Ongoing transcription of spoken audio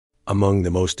Among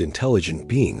the most intelligent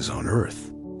beings on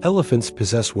Earth, elephants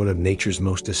possess one of nature's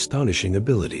most astonishing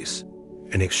abilities,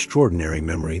 an extraordinary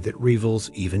memory that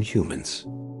rivals even humans.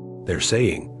 Their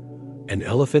saying, "An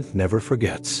elephant never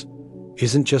forgets,"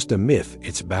 isn't just a myth,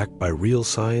 it's backed by real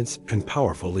science and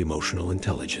powerful emotional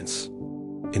intelligence.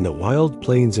 In the wild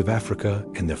plains of Africa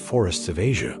and the forests of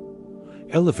Asia,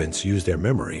 elephants use their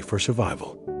memory for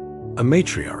survival. A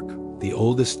matriarch, the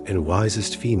oldest and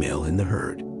wisest female in the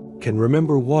herd, can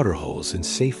remember waterholes and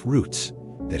safe routes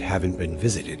that haven't been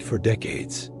visited for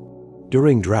decades.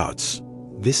 During droughts,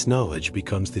 this knowledge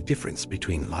becomes the difference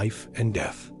between life and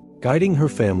death, guiding her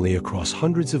family across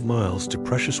hundreds of miles to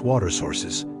precious water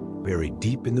sources buried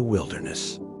deep in the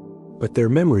wilderness. But their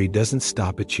memory doesn't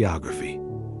stop at geography.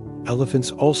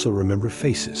 Elephants also remember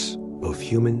faces, both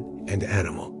human and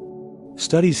animal.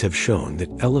 Studies have shown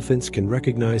that elephants can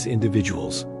recognize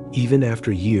individuals even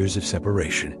after years of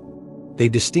separation. They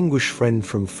distinguish friend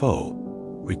from foe,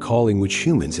 recalling which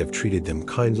humans have treated them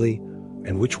kindly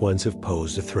and which ones have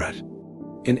posed a threat.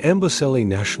 In Amboseli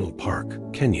National Park,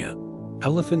 Kenya,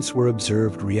 elephants were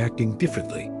observed reacting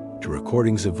differently to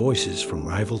recordings of voices from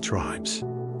rival tribes,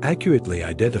 accurately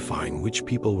identifying which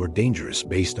people were dangerous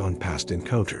based on past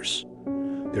encounters.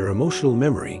 Their emotional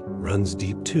memory runs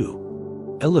deep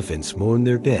too. Elephants mourn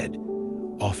their dead,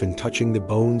 often touching the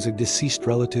bones of deceased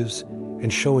relatives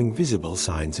and showing visible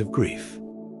signs of grief.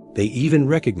 They even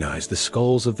recognize the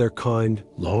skulls of their kind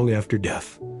long after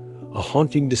death, a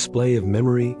haunting display of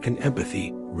memory and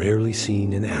empathy rarely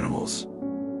seen in animals.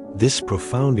 This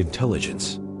profound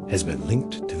intelligence has been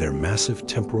linked to their massive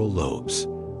temporal lobes,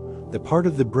 the part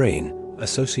of the brain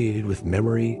associated with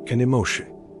memory and emotion,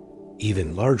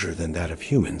 even larger than that of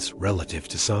humans relative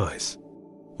to size.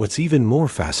 What's even more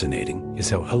fascinating is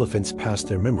how elephants pass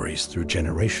their memories through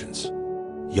generations.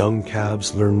 Young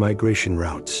calves learn migration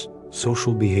routes,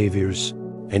 social behaviors,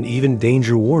 and even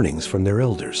danger warnings from their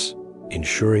elders,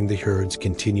 ensuring the herd's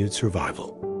continued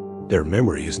survival. Their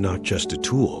memory is not just a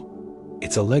tool,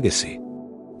 it's a legacy.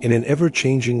 In an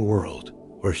ever-changing world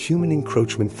where human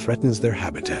encroachment threatens their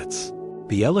habitats,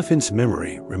 the elephant's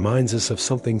memory reminds us of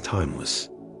something timeless.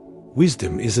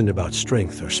 Wisdom isn't about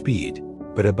strength or speed,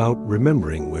 but about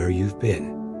remembering where you've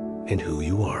been and who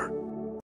you are.